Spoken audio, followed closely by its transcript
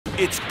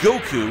It's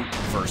Goku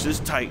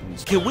versus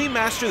Titans. Can we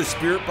master the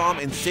Spirit Bomb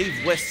and save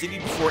West City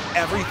before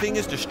everything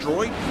is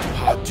destroyed?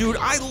 Oh, dude,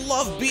 I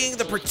love being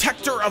the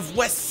protector of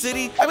West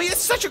City. I mean,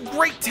 it's such a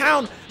great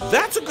town.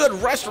 That's a good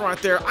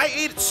restaurant there. I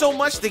ate it so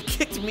much they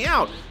kicked me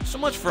out. So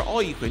much for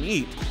all you can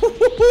eat.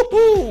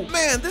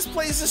 Man, this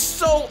place is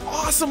so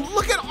awesome.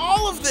 Look at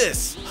all of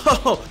this.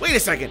 Oh, wait a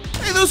second.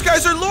 Hey, those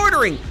guys are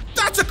loitering.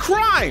 That's a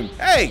crime.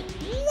 Hey,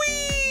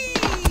 whee!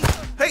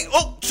 Hey,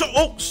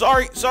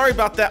 sorry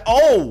about that.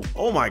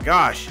 Oh my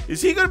gosh.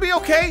 Is he gonna be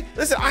okay?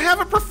 Listen, I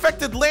haven't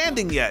perfected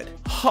landing yet.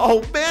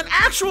 Oh man,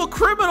 actual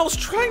criminals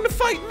trying to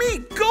fight me,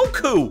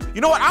 Goku.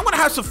 You know what, I'm gonna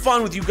have some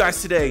fun with you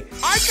guys today.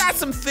 I got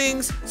some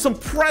things, some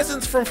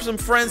presents from some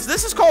friends.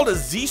 This is called a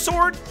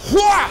Z-sword.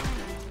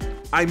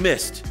 I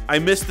missed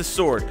the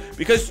sword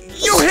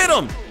because you hit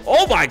him.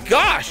 Oh my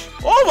gosh,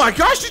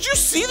 did you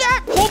see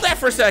that? Hold that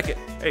for a second.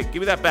 Hey, give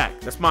me that back,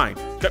 that's mine.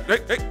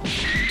 Hey,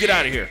 get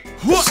out of here.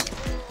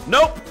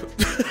 Nope.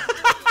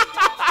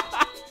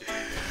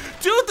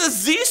 Dude, the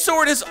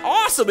Z-sword is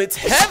awesome. It's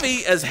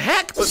heavy as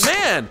heck, but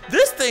man,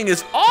 this thing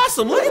is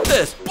awesome. Look at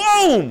this.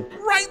 Boom!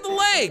 Right in the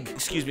leg.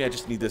 Excuse me, I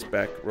just need this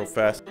back real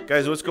fast.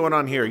 Guys, what's going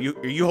on here?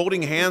 Are you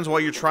holding hands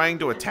while you're trying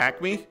to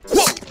attack me?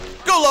 Whoa!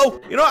 Go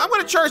low. You know what? I'm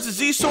gonna charge the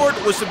Z-sword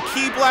with some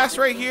ki blast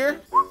right here.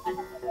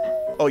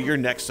 Oh, you're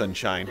next,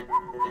 sunshine.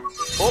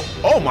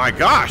 Oh my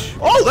gosh.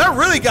 Oh, that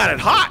really got it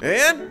hot.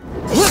 And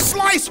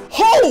slice.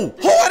 Oh,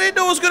 I didn't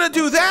know it was gonna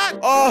do that.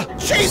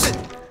 Chase it.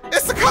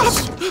 It's the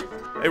cops.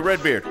 Hey,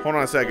 Redbeard, hold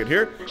on a second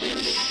here.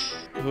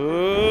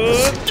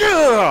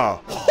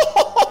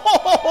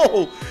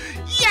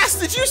 Yes,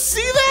 did you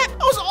see that?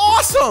 That was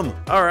awesome.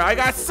 All right, I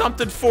got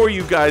something for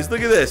you guys.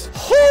 Look at this.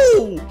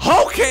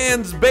 Hulk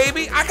hands,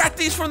 baby. I got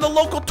these from the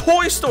local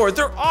toy store.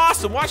 They're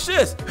awesome. Watch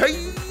this.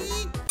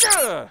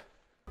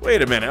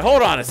 Wait a minute.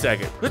 Hold on a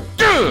second. Bread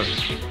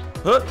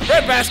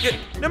basket.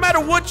 No matter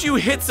what you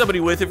hit somebody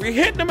with, if you're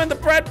hitting them in the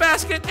bread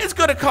basket, it's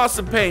gonna cause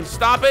some pain.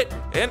 Stop it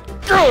and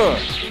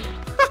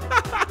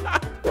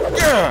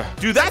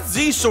dude, that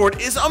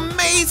Z-sword is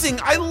amazing.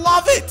 I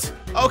love it.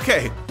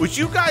 Okay, what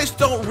you guys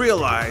don't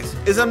realize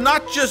is I'm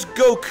not just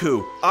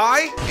Goku.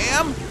 I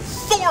am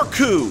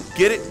Thorku.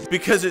 Get it?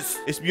 Because it's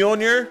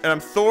Mjolnir and I'm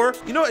Thor.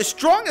 You know, as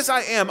strong as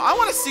I am, I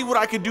want to see what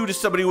I can do to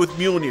somebody with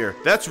Mjolnir.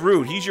 That's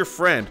rude. He's your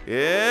friend.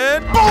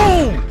 And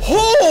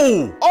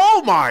boom!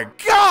 Oh my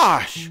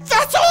gosh!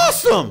 That's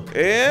awesome!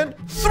 And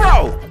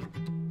throw!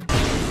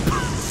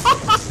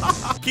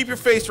 Keep your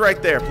face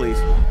right there, please.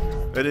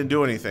 I didn't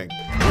do anything.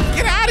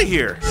 Get out of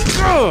here!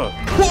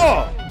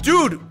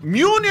 Dude,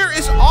 Mjolnir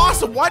is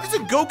awesome. Why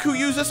doesn't Goku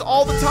use this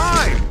all the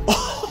time?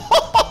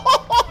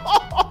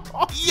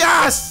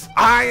 Yes!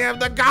 I am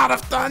the god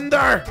of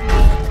thunder!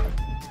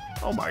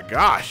 Oh my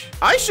gosh.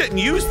 I shouldn't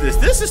use this.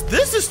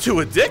 This is too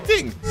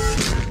addicting.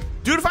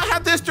 Dude, if I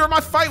had this during my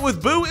fight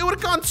with Boo, it would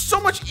have gone so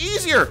much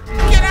easier.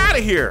 Get out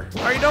of here.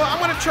 All right, you know what? I'm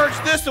gonna charge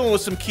this one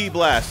with some ki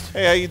blast.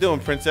 Hey, how you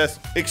doing, princess?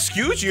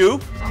 Excuse you?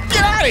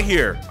 Get out of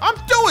here. I'm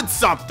doing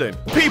something.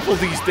 People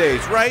these days,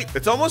 right?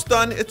 It's almost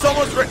done. It's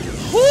almost ready.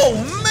 Oh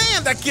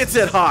man, that gets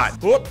it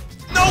hot. Whoop.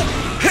 Nope.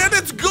 And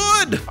it's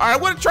good. All right, I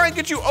want to try and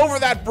get you over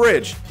that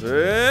bridge.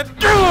 Dang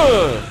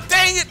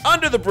it,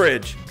 under the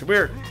bridge. Come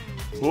here.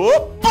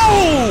 Whoop.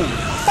 Boom.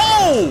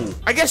 Oh,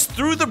 I guess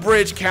through the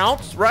bridge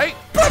counts, right?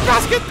 Bread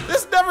basket,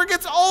 this never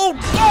gets old.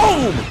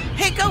 Boom.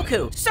 Hey,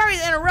 Goku, sorry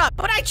to interrupt,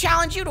 but I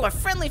challenge you to a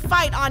friendly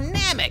fight on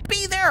Namek.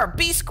 Be there or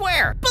be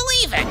square.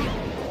 Believe it.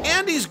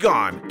 And he's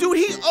gone. Dude,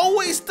 he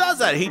always does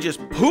that. He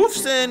just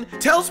poofs in,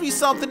 tells me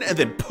something, and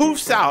then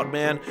poofs out,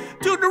 man.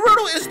 Dude,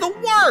 Naruto is the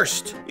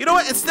worst. You know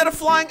what? Instead of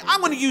flying,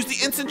 I'm gonna use the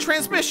instant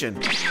transmission.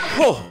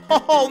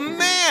 Oh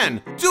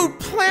man. Dude,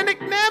 Planet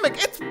Namek,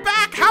 it's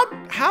back.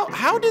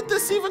 How did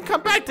this even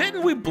come back?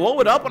 Didn't we blow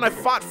it up when I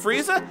fought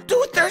Frieza?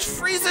 Dude, there's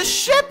Frieza's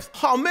ship.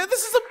 Oh man,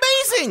 this is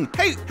amazing.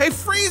 Hey,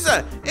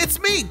 Frieza, it's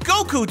me,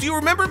 Goku. Do you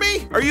remember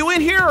me? Are you in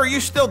here or are you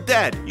still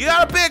dead? You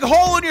got a big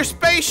hole in your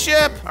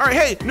spaceship. All right,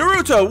 hey,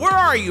 Naruto, where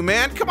are you,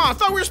 man? Come on, I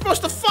thought we were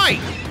supposed to fight.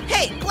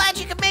 Hey, glad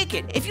you could make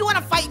it. If you want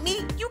to fight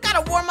me, you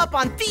gotta warm up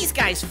on these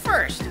guys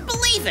first.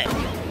 Believe it.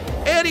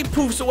 And he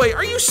poofs away.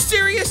 Are you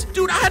serious?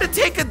 Dude, I had to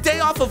take a day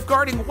off of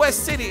guarding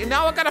West City, and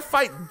now I gotta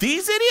fight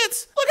these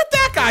idiots? Look at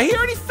that guy. He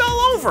already fell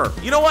over.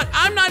 You know what?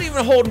 I'm not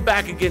even holding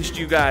back against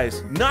you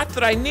guys. Not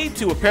that I need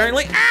to,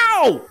 apparently.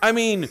 Ow! I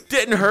mean,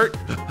 didn't hurt.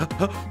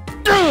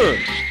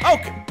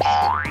 Okay.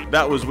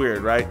 That was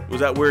weird, right? Was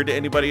that weird to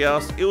anybody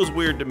else? It was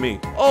weird to me.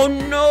 Oh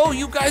no,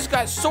 you guys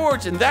got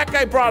swords and that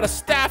guy brought a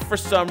staff for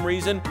some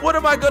reason. What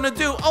am I gonna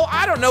do? Oh,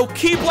 I don't know.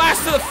 Ki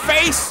blast to the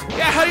face?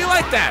 Yeah, how do you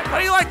like that? How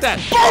do you like that?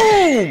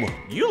 Boom!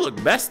 You look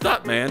messed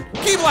up, man.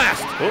 Ki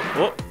blast!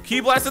 Oh.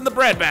 Ki blast in the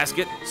bread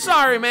basket.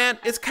 Sorry, man.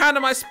 It's kind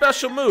of my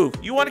special move.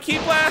 You want a ki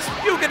blast?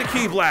 You get a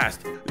ki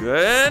blast.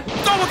 And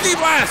double ki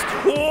blast!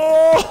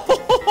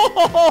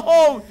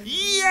 Oh,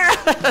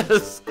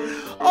 yes!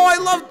 Oh, I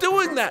love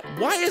doing that.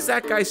 Why is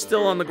that guy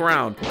still on the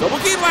ground? Double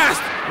ki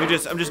blast! I'm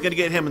just gonna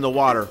get him in the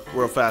water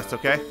real fast,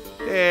 okay?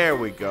 There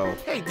we go.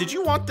 Hey, did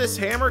you want this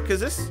hammer? Because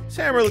this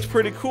hammer looks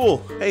pretty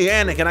cool. Hey,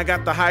 Anakin, I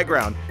got the high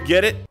ground.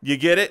 Get it? You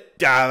get it?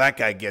 Ah, that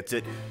guy gets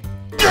it.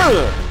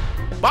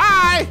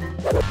 Bye!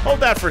 Hold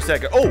that for a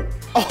second. Oh!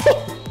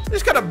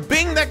 Just gotta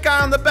bing that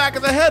guy on the back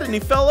of the head and he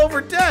fell over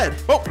dead.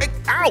 Oh, hey,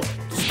 ow!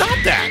 Stop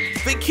that!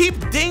 They keep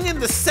dinging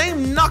the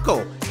same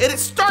knuckle and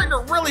it's starting to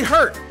really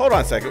hurt. Hold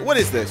on a second, what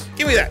is this?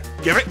 Give me that.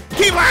 Give it.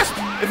 Ki blast!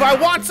 If I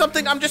want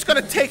something, I'm just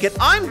gonna take it.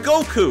 I'm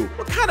Goku.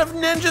 What kind of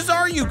ninjas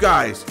are you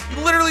guys?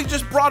 You literally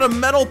just brought a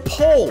metal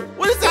pole.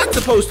 What is that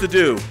supposed to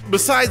do?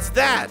 Besides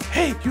that,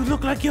 hey, you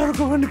look like you're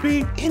going to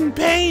be in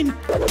pain.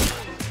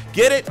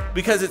 Get it?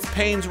 Because it's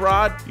Pain's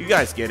rod? You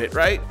guys get it,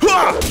 right?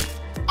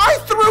 I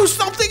threw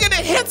something and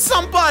it hit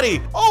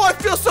somebody! Oh, I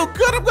feel so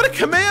good. I'm gonna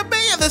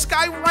Kamehameha this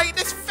guy right in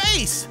his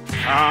face.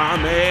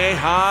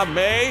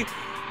 Kamehameha.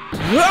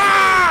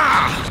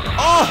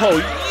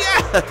 Oh,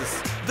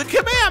 yes! The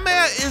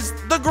Kamehameha is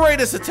the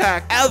greatest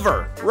attack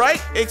ever,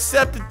 right?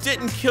 Except it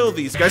didn't kill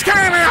these guys.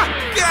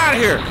 Kamehameha! Get out of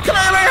here!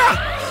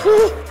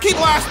 Kamehameha! Ki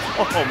blast!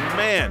 Oh,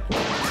 man.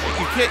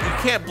 You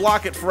can't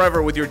block it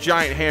forever with your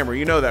giant hammer.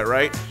 You know that,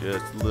 right?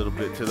 Just a little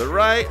bit to the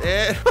right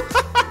and...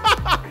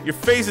 Your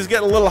face is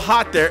getting a little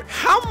hot there.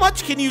 How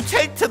much can you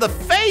take to the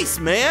face,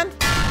 man?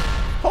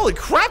 Holy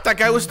crap, that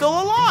guy was still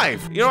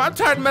alive. You know, I'm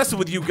tired of messing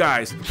with you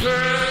guys.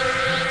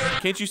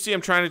 Can't you see I'm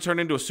trying to turn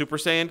into a Super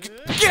Saiyan?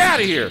 Get out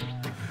of here.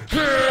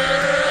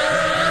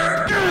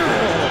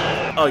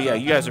 Oh yeah,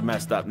 you guys are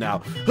messed up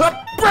now. Bread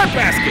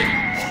basket.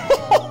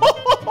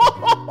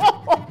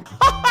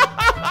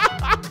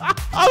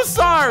 I'm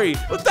sorry,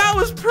 but that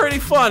was pretty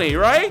funny,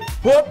 right?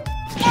 Boom.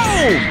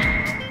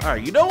 All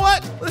right, you know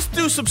what? Let's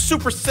do some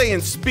Super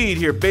Saiyan speed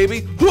here,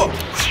 baby.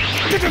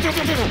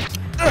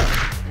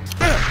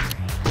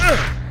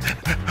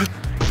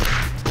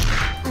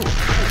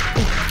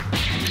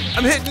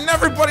 I'm hitting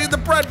everybody in the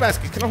bread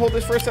basket. Can I hold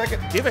this for a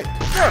second? Give it.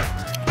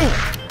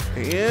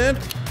 And...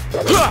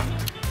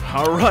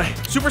 All right,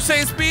 Super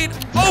Saiyan speed,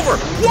 over.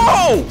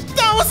 Whoa,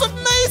 that was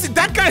amazing.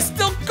 That guy's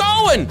still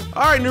going.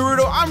 All right,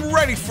 Naruto, I'm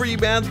ready for you,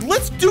 man.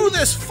 Let's do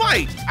this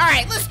fight. All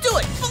right, let's do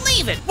it.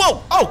 Believe it.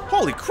 Whoa, oh,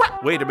 holy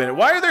crap. Wait a minute,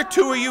 why are there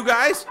two of you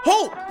guys?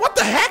 Oh, what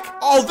the heck?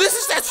 Oh, this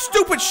is that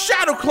stupid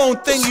shadow clone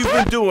thing you've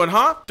been doing,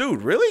 huh?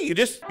 Dude, really? You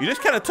just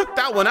kind of took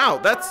that one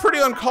out. That's pretty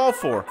uncalled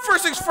for.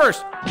 First things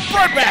first,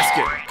 bread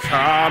basket.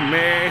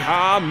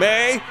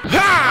 Kamehameha.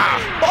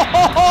 Ho,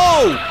 ho,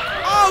 ho.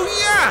 Oh,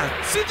 yeah!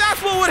 See,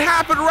 that's what would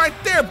happen right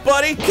there,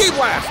 buddy. Ki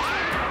blast!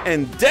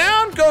 And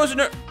down goes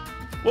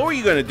What were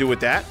you gonna do with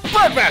that?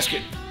 Bread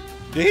basket!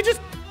 Did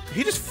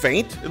he just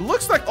faint? It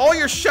looks like all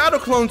your shadow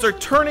clones are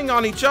turning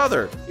on each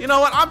other. You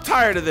know what? I'm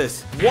tired of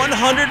this.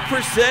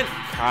 100%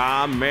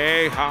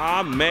 Kamehameha!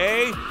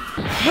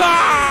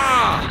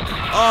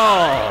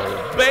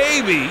 Oh,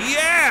 baby,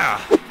 yeah!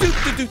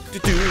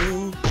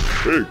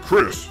 Hey,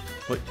 Chris.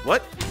 Wait,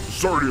 what?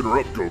 Sorry to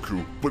interrupt,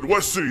 Goku, but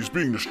West City is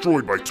being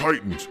destroyed by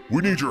Titans.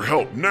 We need your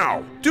help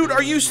now. Dude,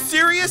 are you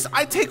serious?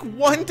 I take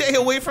one day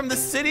away from the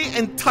city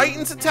and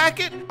Titans attack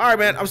it? All right,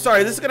 man, I'm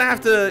sorry. This is gonna have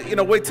to,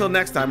 wait till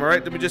next time, all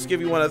right? Let me just give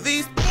you one of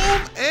these.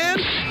 Boom,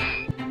 and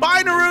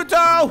bye,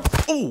 Naruto.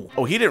 Ooh,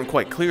 oh, he didn't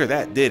quite clear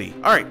that, did he?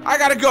 All right, I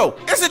gotta go.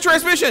 Instant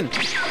transmission.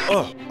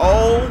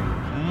 Oh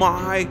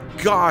my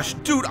gosh,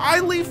 dude, I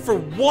leave for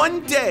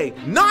one day,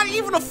 not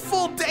even a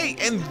full day,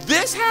 and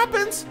this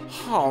happens?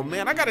 Oh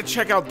man, I gotta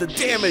check out the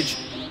damage.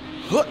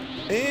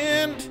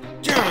 And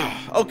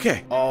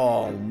okay.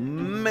 Oh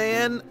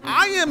man,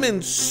 I am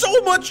in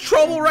so much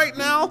trouble right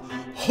now.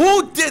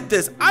 Who did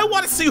this? I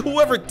want to see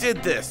whoever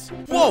did this.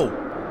 Whoa,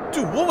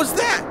 dude, what was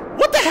that?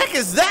 What the heck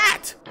is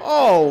that?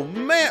 Oh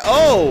man,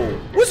 oh,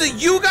 was it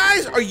you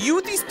guys? Are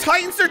you these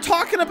Titans they're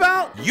talking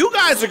about? You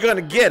guys are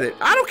gonna get it.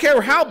 I don't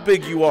care how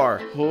big you are.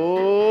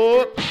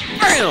 Oh,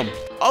 bam!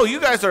 Oh, you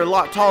guys are a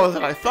lot taller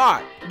than I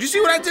thought. Did you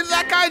see what I did to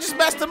that guy? I just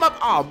messed him up.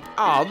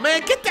 Oh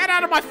man, get that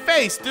out of my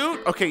face,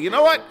 dude. Okay, you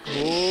know what?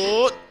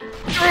 Oh,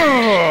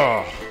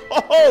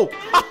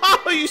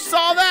 you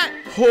saw that?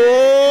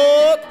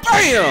 Oh,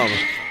 bam!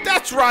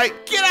 That's right,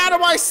 get out of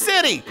my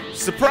city.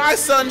 Surprise,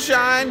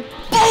 sunshine.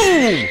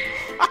 Boom!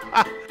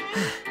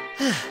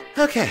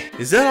 Okay,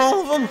 is that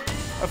all of them?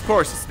 Of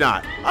course it's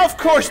not. Of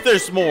course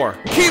there's more.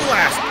 Ki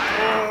blast!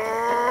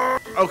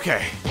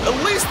 Okay,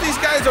 at least these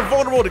guys are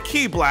vulnerable to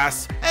ki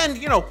blasts and,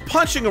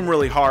 punching them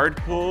really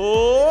hard.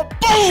 Oh,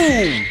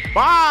 boom!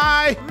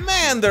 Bye!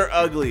 Man, they're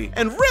ugly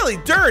and really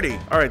dirty.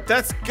 All right,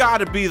 that's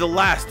gotta be the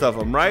last of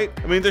them, right?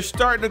 I mean, they're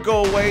starting to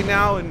go away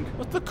now, and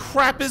what the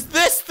crap is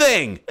this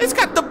thing? It's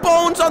got the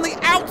bones on the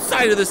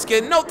outside of the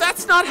skin. No,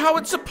 that's not how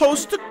it's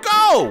supposed to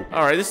go.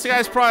 All right, this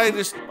guy's probably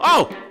just,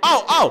 oh,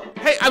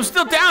 hey, I'm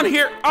still down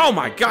here. Oh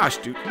my gosh,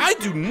 dude, I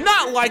do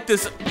not like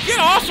this. Get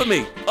off of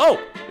me.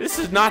 Oh, this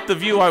is not the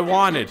view I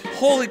wanted.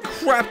 Holy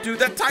crap, dude,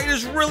 that Titan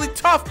is really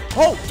tough.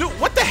 Oh, dude,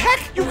 what the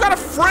heck? You got a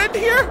friend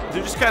here?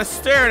 They're just kind of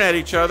staring at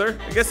each other.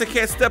 I guess I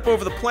can't step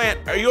over the plant.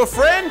 Are you a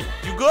friend?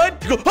 You good?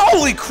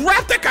 Holy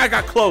crap, that guy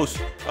got close.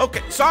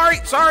 Okay, sorry.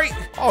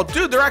 Oh,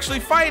 dude, they're actually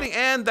fighting,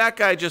 and that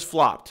guy just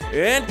flopped.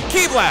 And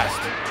ki blast.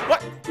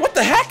 What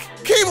the heck?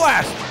 Ki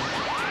blast.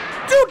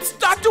 Dude,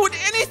 it's not doing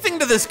anything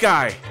to this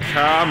guy.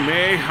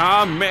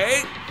 Kamehameha.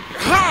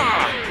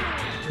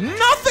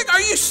 Nothing?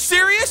 Are you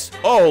serious?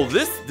 Oh,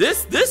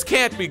 this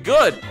can't be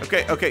good.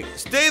 Okay,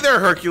 stay there,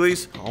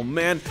 Hercules. Oh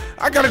man,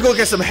 I gotta go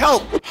get some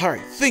help. All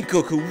right, think,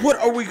 Goku, what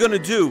are we gonna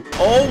do?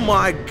 Oh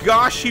my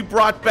gosh, he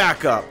brought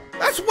backup.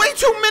 That's way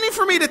too many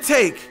for me to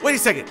take. Wait a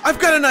second, I've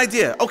got an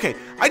idea. Okay,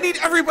 I need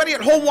everybody at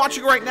home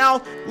watching right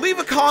now, leave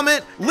a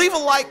comment, leave a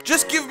like,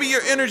 just give me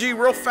your energy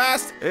real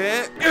fast.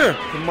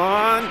 Come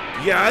on,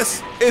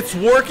 yes, it's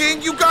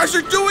working. You guys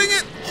are doing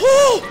it.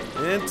 Oh,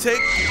 and take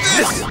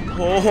this.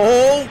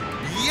 Oh,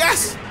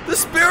 yes, the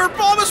spirit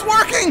bomb is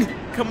working.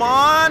 Come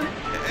on.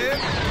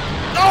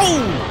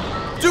 Oh.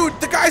 Dude,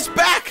 the guy's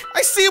back!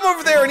 I see him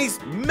over there and he's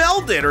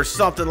melded or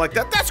something like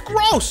that. That's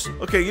gross!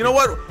 Okay, you know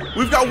what?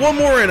 We've got one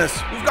more in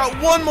us. We've got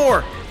one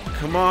more.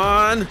 Come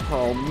on.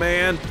 Oh,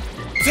 man.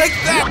 Take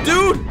that,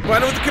 dude!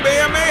 Right with the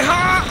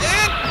Kamehameha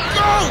and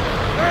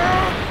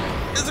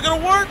go! Is it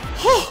gonna work?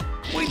 Oh,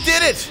 we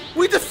did it!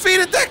 We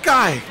defeated that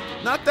guy!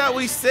 Not that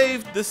we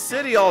saved the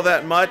city all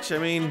that much. I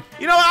mean,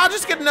 you know what? I'll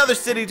just get another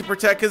city to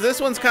protect because this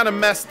one's kind of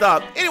messed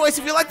up. Anyways,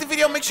 if you liked the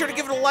video, make sure to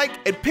give it a like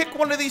and pick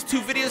one of these two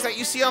videos that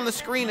you see on the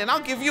screen and I'll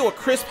give you a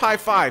crisp high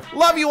five.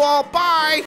 Love you all. Bye.